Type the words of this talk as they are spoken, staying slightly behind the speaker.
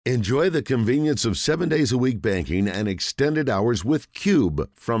Enjoy the convenience of 7 days a week banking and extended hours with Cube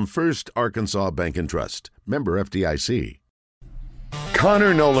from First Arkansas Bank and Trust. Member FDIC.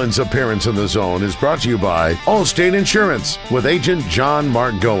 Connor Noland's appearance in the zone is brought to you by Allstate Insurance with agent John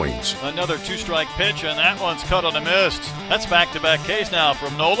Mark Goings. Another two-strike pitch, and that one's cut on a miss. That's back-to-back case now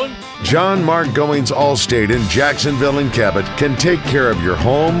from Noland. John Mark Goings Allstate in Jacksonville and Cabot can take care of your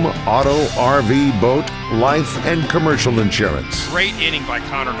home, auto, RV, boat, life, and commercial insurance. Great inning by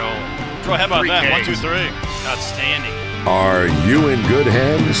Connor Noland. Troy, how about that? Ks. 1, 2, 3. Outstanding. Are you in good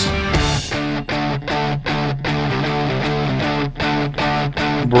hands?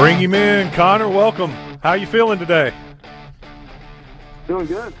 Bring him in, Connor. Welcome. How you feeling today? Doing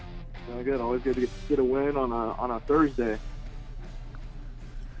good. Doing good. Always good to get a win on a Thursday.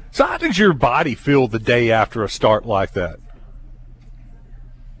 So how did your body feel the day after a start like that?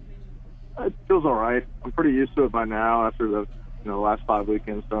 It feels all right. I'm pretty used to it by now after the last 5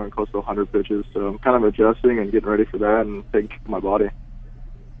 weekends throwing close to 100 pitches. So I'm kind of adjusting and getting ready for that and taking care of my body.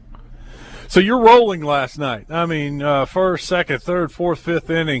 So you're rolling last night. I mean, first, second, third, fourth, fifth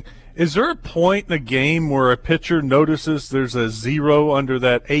inning. Is there a point in a game where a pitcher notices there's a zero under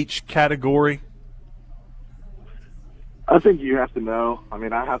that H category? I think you have to know. I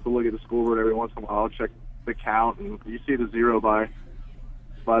mean, I have to look at the scoreboard every once in a while, check the count, and you see the zero by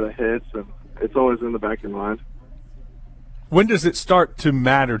the hits, and it's always in the back of your mind. When does it start to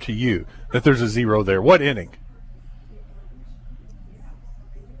matter to you that there's a zero there? What inning?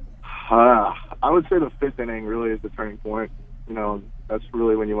 I would say the fifth inning really is the turning point. That's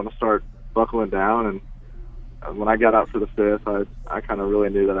really when you want to start buckling down. And when I got out for the fifth, I kind of really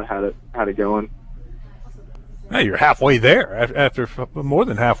knew that I had it going. Hey, you're halfway there after more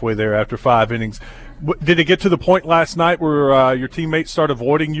than halfway there after 5 innings. Did it get to the point last night where your teammates start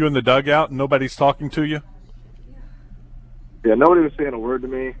avoiding you in the dugout and nobody's talking to you? Yeah, nobody was saying a word to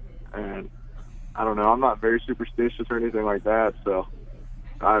me, and I don't know. I'm not very superstitious or anything like that, so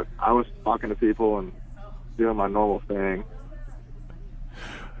I was talking to people and doing my normal thing.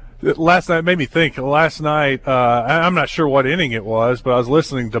 Last night made me think. Last night, I'm not sure what inning it was, but I was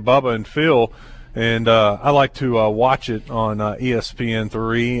listening to Bubba and Phil, and I like to watch it on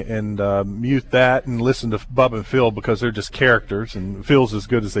ESPN3 and mute that and listen to Bubba and Phil because they're just characters, and Phil's as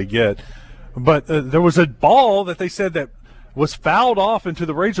good as they get. But there was a ball that they said that was fouled off into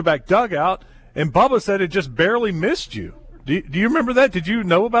the Razorback dugout, and Bubba said it just barely missed you. Do you remember that? Did you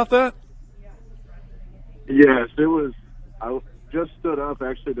know about that? Yes, it was. I just stood up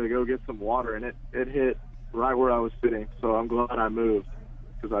actually to go get some water, and it hit right where I was sitting. So I'm glad I moved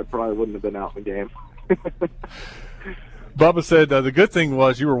because I probably wouldn't have been out in the game. Bubba said the good thing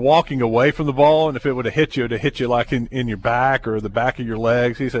was you were walking away from the ball, and if it would have hit you, it would have hit you like in your back or the back of your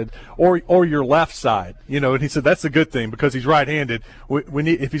legs. He said, or your left side, and he said that's the good thing because he's right-handed. We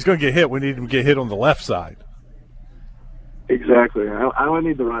need, if he's going to get hit, we need him to get hit on the left side. Exactly. I only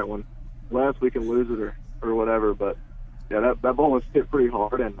need the right one. Left, we can lose it or whatever. But yeah, that ball was hit pretty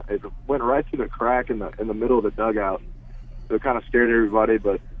hard, and it went right through the crack in the middle of the dugout. So it kind of scared everybody,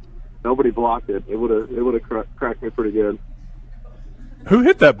 but nobody blocked it. It would have cracked me pretty good. Who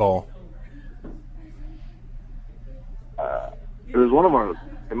hit that ball? It was one of our.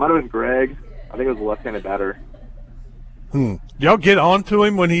 It might have been Greg. I think it was a left-handed batter. Y'all get on to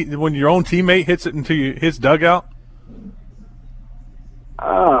him when your own teammate hits it into his dugout?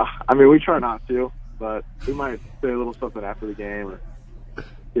 I mean, we try not to, but we might say a little something after the game or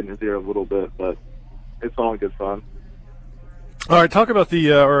get in his ear a little bit, but it's all in good fun. All right, talk about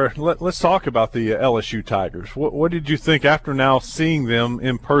let's talk about the LSU Tigers. What did you think after now seeing them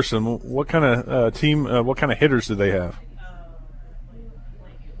in person? What kind of team, what kind of hitters do they have?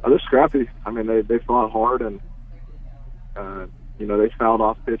 They're scrappy. I mean, they fought hard and, they fouled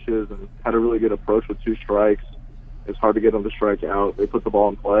off pitches and had a really good approach with 2 strikes. It's hard to get them to strike out. They put the ball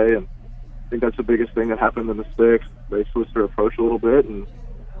in play, and I think that's the biggest thing that happened in the 6th. They switched their approach a little bit, and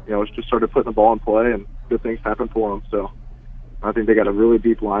it's just started putting the ball in play, and good things happened for them. So I think they got a really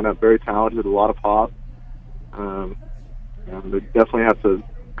deep lineup, very talented, a lot of pop. They definitely have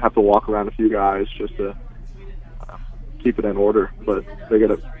to walk around a few guys just to keep it in order. But they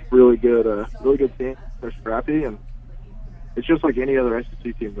got a really good team. They're scrappy, and it's just like any other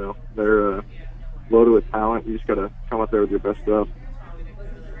SEC team, though. They're loaded with talent. You just got to come out there with your best stuff.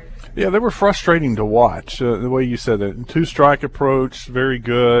 Yeah, they were frustrating to watch, the way you said it. 2-strike approach, very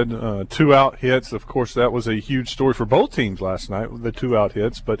good. 2-out hits. Of course, that was a huge story for both teams last night, the 2-out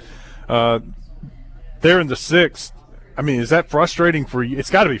hits. But there in the 6th, I mean, is that frustrating for you? It's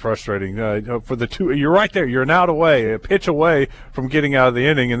got to be frustrating for the 2. You're right there. You're an out away, a pitch away from getting out of the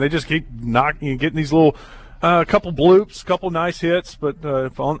inning, and they just keep getting these little A couple bloops, a couple nice hits, but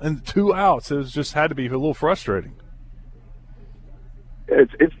and 2 outs, it was just had to be a little frustrating.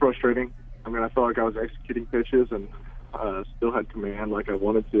 It's frustrating. I mean, I felt like I was executing pitches and still had command like I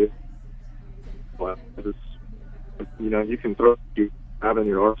wanted to. But it's, you can throw what you have in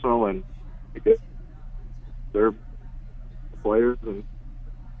your arsenal, and you get their players, and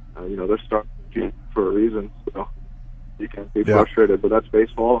they're starting for a reason. So you can be frustrated, but that's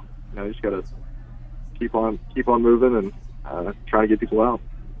baseball. You just got to keep on moving and trying to get people out.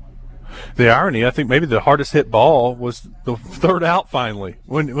 The irony, I think maybe the hardest hit ball was the third out finally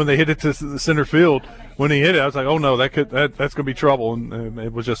when they hit it to the center field. When he hit it, I was like, oh no, that's going to be trouble, and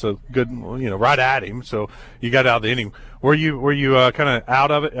it was just a good, right at him. So you got out of the inning. Were you kind of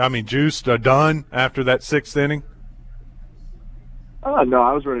out of it? I mean, juiced, done after that 6th inning? No,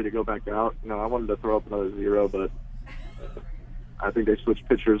 I was ready to go back out. I wanted to throw up another 0, but I think they switched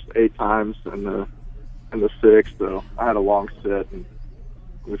pitchers 8 times in the 6th, so I had a long sit, and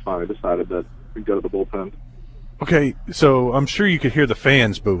we finally decided that we'd go to the bullpen. Okay, so I'm sure you could hear the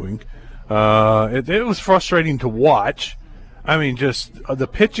fans booing. It was frustrating to watch. I mean, just the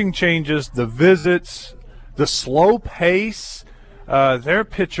pitching changes, the visits, the slow pace. Their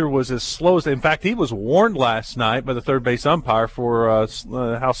pitcher was as slow as – in fact, he was warned last night by the third base umpire for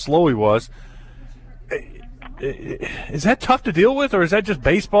how slow he was. Is that tough to deal with, or is that just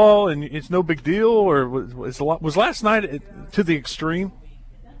baseball and it's no big deal, or was last night to the extreme?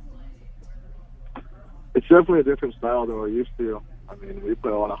 It's definitely a different style than we're used to. I mean, we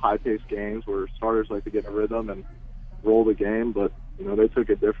play a lot of high-paced games where starters like to get in a rhythm and roll the game, but, they took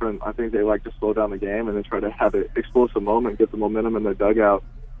it different. I think they like to slow down the game and then try to have an explosive moment, get the momentum in their dugout,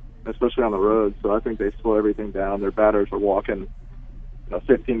 especially on the road. So I think they slow everything down. Their batters are walking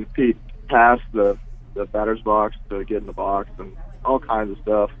 15 feet past the batter's box to get in the box and all kinds of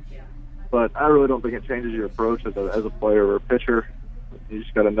stuff. But I really don't think it changes your approach as a player or a pitcher. You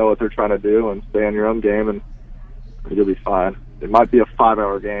just got to know what they're trying to do and stay on your own game, and you'll be fine. It might be a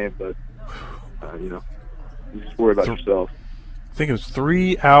 5-hour game, but, you just worry about yourself. I think it was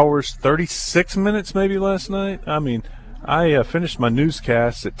 3 hours, 36 minutes maybe last night. I mean, I finished my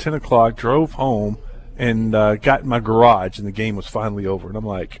newscast at 10 o'clock, drove home, and got in my garage, and the game was finally over. And I'm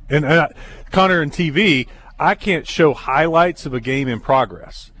like, Connor and TV, I can't show highlights of a game in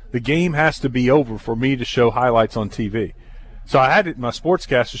progress. The game has to be over for me to show highlights on TV. So I had it in my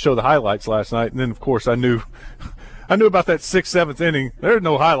sportscast to show the highlights last night, and then, of course, I knew about that 6th, 7th inning. There's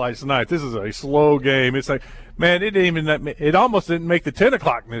no highlights tonight. This is a slow game. It's like, man, it almost didn't make the 10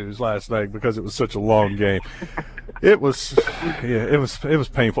 o'clock news last night because it was such a long game. It was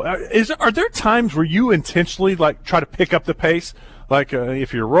painful. Are there times where you intentionally try to pick up the pace,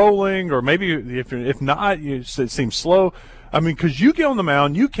 if you're rolling, or maybe if not, it seems slow? I mean, because you get on the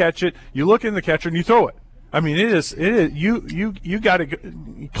mound, you catch it, you look in the catcher, and you throw it. I mean, it is you got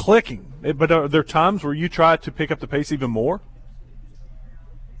it clicking. But are there times where you try to pick up the pace even more?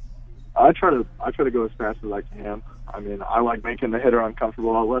 I try to go as fast as I can. I mean, I like making the hitter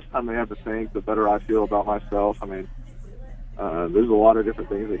uncomfortable. The less time they have to think, the better I feel about myself. I mean, there's a lot of different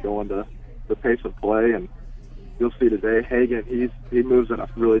things that go into the pace of play, and you'll see today Hagan, he moves at a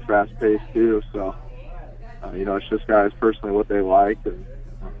really fast pace too. So, it's just guys personally what they like and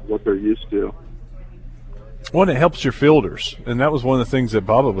what they're used to. Well, it helps your fielders, and that was one of the things that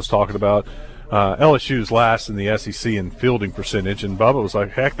Bubba was talking about. LSU's last in the SEC in fielding percentage, and Bubba was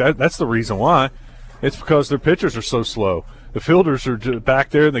like, heck, that's the reason why. It's because their pitchers are so slow. The fielders are just back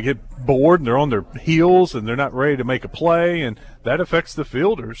there, and they get bored, and they're on their heels, and they're not ready to make a play, and that affects the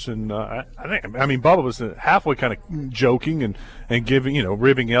fielders. And I mean, Bubba was halfway kind of joking and giving,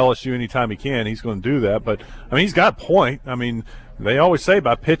 ribbing LSU anytime he can. He's going to do that. But, I mean, he's got a point. I mean, they always say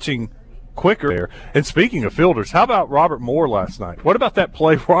by pitching quicker there. And speaking of fielders, how about Robert Moore last night? What about that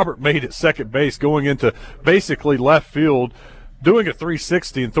play Robert made at second base going into basically left field, doing a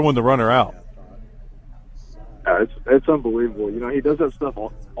 360 and throwing the runner out? It's unbelievable. He does that stuff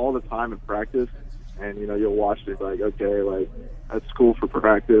all the time in practice, and, you'll watch it like, okay, that's cool for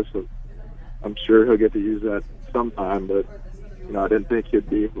practice, and I'm sure he'll get to use that sometime, but, I didn't think he'd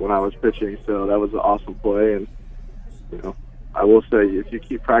be when I was pitching, so that was an awesome play, and, I will say, if you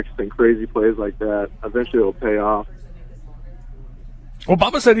keep practicing crazy plays like that, eventually it'll pay off. Well,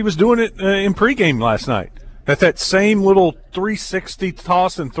 Bubba said he was doing it in pregame last night. That same little 360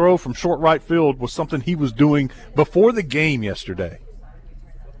 toss and throw from short right field was something he was doing before the game yesterday.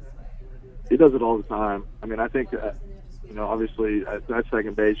 He does it all the time. I mean, I think, obviously at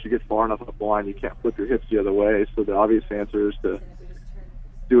second base, you get far enough up the line, you can't flip your hips the other way. So the obvious answer is to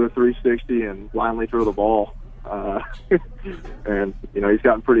do a 360 and blindly throw the ball. And, he's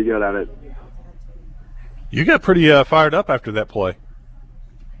gotten pretty good at it. You got pretty fired up after that play.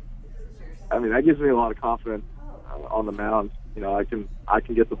 I mean, that gives me a lot of confidence on the mound. You know, I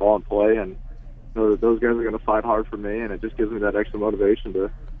can get the ball in play, and know that those guys are going to fight hard for me, and it just gives me that extra motivation to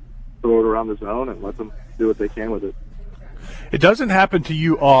throw it around the zone and let them do what they can with it. It doesn't happen to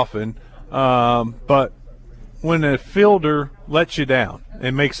you often, but when a fielder lets you down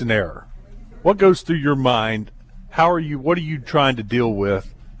and makes an error, what goes through your mind? What are you trying to deal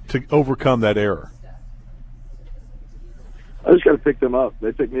with to overcome that error? I just got to pick them up.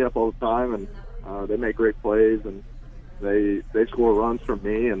 They pick me up all the time, and they make great plays, and they score runs from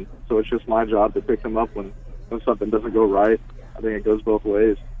me, and so it's just my job to pick them up when something doesn't go right. I think it goes both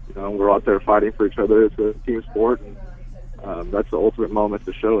ways. You know, we're out there fighting for each other. It's a team sport, and that's the ultimate moment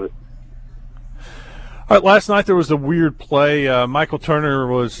to show it. All right, last night there was a weird play. Michael Turner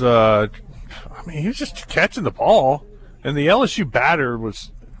was, he was just catching the ball, and the LSU batter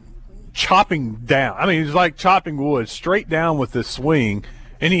was chopping down. I mean, he was like chopping wood straight down with this swing,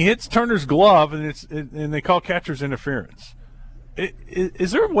 and he hits Turner's glove, and and they call catcher's interference.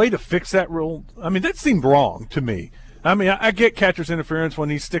 Is there a way to fix that rule? I mean, that seemed wrong to me. I mean, I get catcher's interference when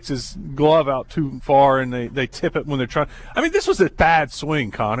he sticks his glove out too far and they tip it when they're trying. I mean, this was a bad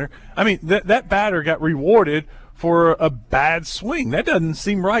swing, Connor. I mean, that batter got rewarded for a bad swing. That doesn't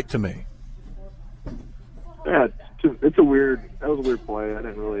seem right to me. Yeah, that was a weird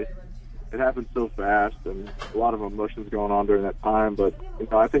play. It happened so fast, and a lot of emotions going on during that time. But you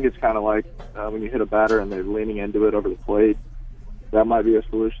know, I think it's kind of like when you hit a batter and they're leaning into it over the plate. That might be a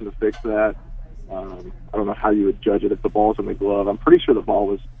solution to fix that. I don't know how you would judge it if the ball's in the glove. I'm pretty sure the ball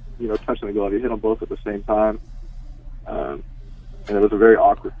was, touching the glove. You hit them both at the same time, and it was a very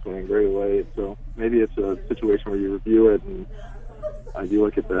awkward swing, very late. So maybe it's a situation where you review it and you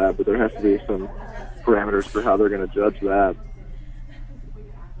look at that, but there has to be some parameters for how they're going to judge that.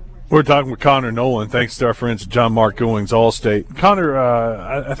 We're talking with Connor Noland, thanks to our friends at John Mark Goings, Allstate. Connor,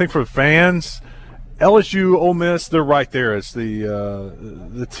 I think for fans, LSU, Ole Miss, they're right there. It's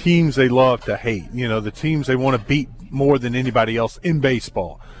the teams they love to hate. The teams they want to beat more than anybody else in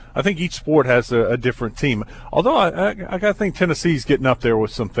baseball. I think each sport has a different team. Although I got to think Tennessee's getting up there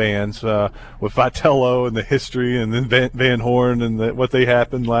with some fans, with Vitello and the history, and then Van Horn and what they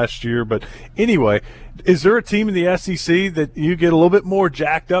happened last year. But anyway, is there a team in the SEC that you get a little bit more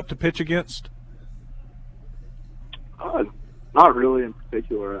jacked up to pitch against? Not really in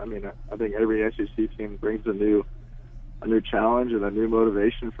particular. I mean, I think every SEC team brings a new challenge and a new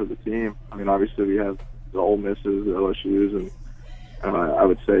motivation for the team. I mean, obviously we have the Ole Misses, the LSUs, and I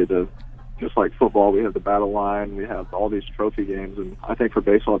would say just like football, we have the battle line, we have all these trophy games, and I think for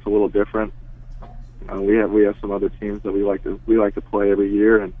baseball it's a little different. We have some other teams that we like to play every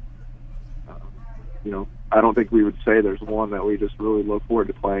year, and I don't think we would say there's one that we just really look forward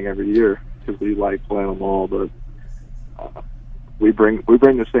to playing every year because we like playing them all, but we bring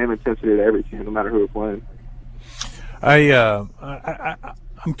the same intensity to every team, no matter who we're playing.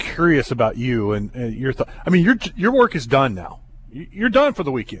 I'm curious about you and your thought. I mean, your work is done now. You're done for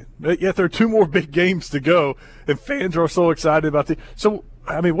the weekend. Yet there are two more big games to go, and fans are so excited about So,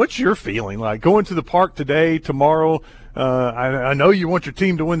 I mean, what's your feeling like going to the park today, tomorrow? I know you want your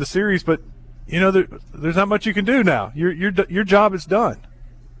team to win the series, but there's not much you can do now. Your job is done.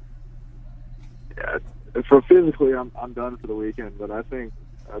 Yeah, for physically, I'm done for the weekend. But I think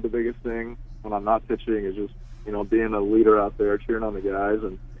the biggest thing when I'm not pitching is just being a leader out there, cheering on the guys,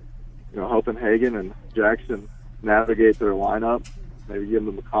 and helping Hagan and Jackson navigate their lineup, maybe give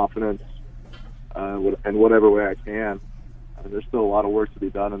them the confidence in whatever way I can. There's still a lot of work to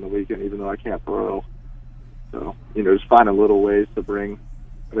be done in the weekend, even though I can't throw. So, just finding little ways to bring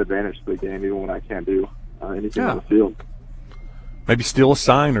an advantage to the game, even when I can't do anything on the field. Maybe steal a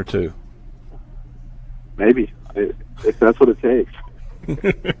sign or two. Maybe, if that's what it takes.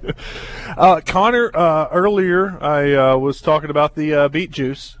 Connor, earlier I was talking about the beet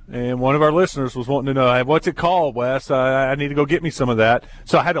juice, and one of our listeners was wanting to know, hey, what's it called, Wes? I need to go get me some of that.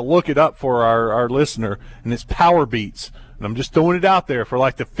 So I had to look it up for our listener, and it's Power Beets. And I'm just throwing it out there for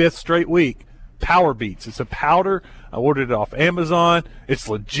like the 5th straight week. Power Beets. It's a powder. I ordered it off Amazon. It's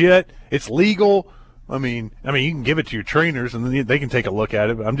legit. It's legal. I mean, you can give it to your trainers, and then they can take a look at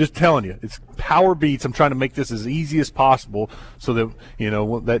it. But I'm just telling you, it's Power Beets. I'm trying to make this as easy as possible so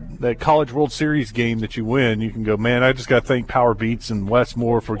that that College World Series game that you win, you can go, man, I just got to thank Power Beets and Wes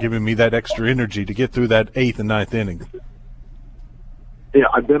Moore for giving me that extra energy to get through that 8th and 9th inning. Yeah,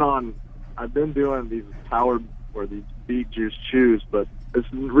 I've been doing these these beet juice chews, but this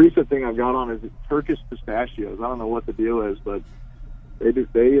recent thing I've got on is Turkish pistachios. I don't know what the deal is, but they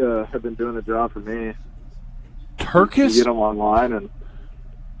have been doing the job for me. Turkish? You get them online, and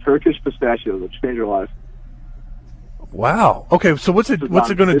Turkish pistachios will change your life. Wow. Okay, so what's it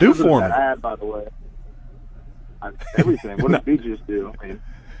going to do for me? Ad, by the way. Everything. What does bee juice do? I mean,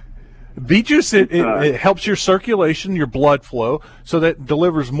 Bee juice, it helps your circulation, your blood flow, so that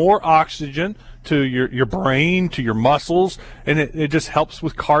delivers more oxygen to your brain, to your muscles, and it just helps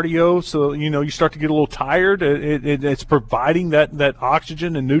with cardio. So, you start to get a little tired. It's providing that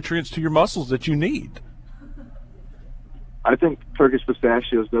oxygen and nutrients to your muscles that you need. I think Turkish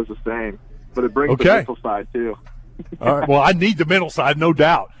pistachios does the same, but it brings the mental side too. All right. Well, I need the mental side, no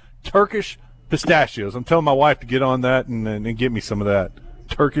doubt. Turkish pistachios. I'm telling my wife to get on that and get me some of that.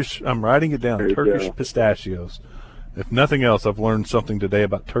 Turkish, I'm writing it down, Turkish pistachios. If nothing else, I've learned something today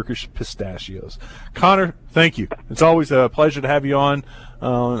about Turkish pistachios. Connor, thank you. It's always a pleasure to have you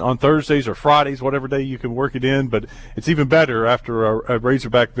on Thursdays or Fridays, whatever day you can work it in, but it's even better after a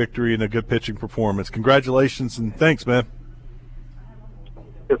Razorback victory and a good pitching performance. Congratulations and thanks, man.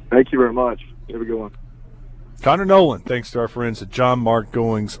 Thank you very much. Have a good one. Connor Noland, thanks to our friends at John Mark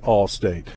Goings Allstate.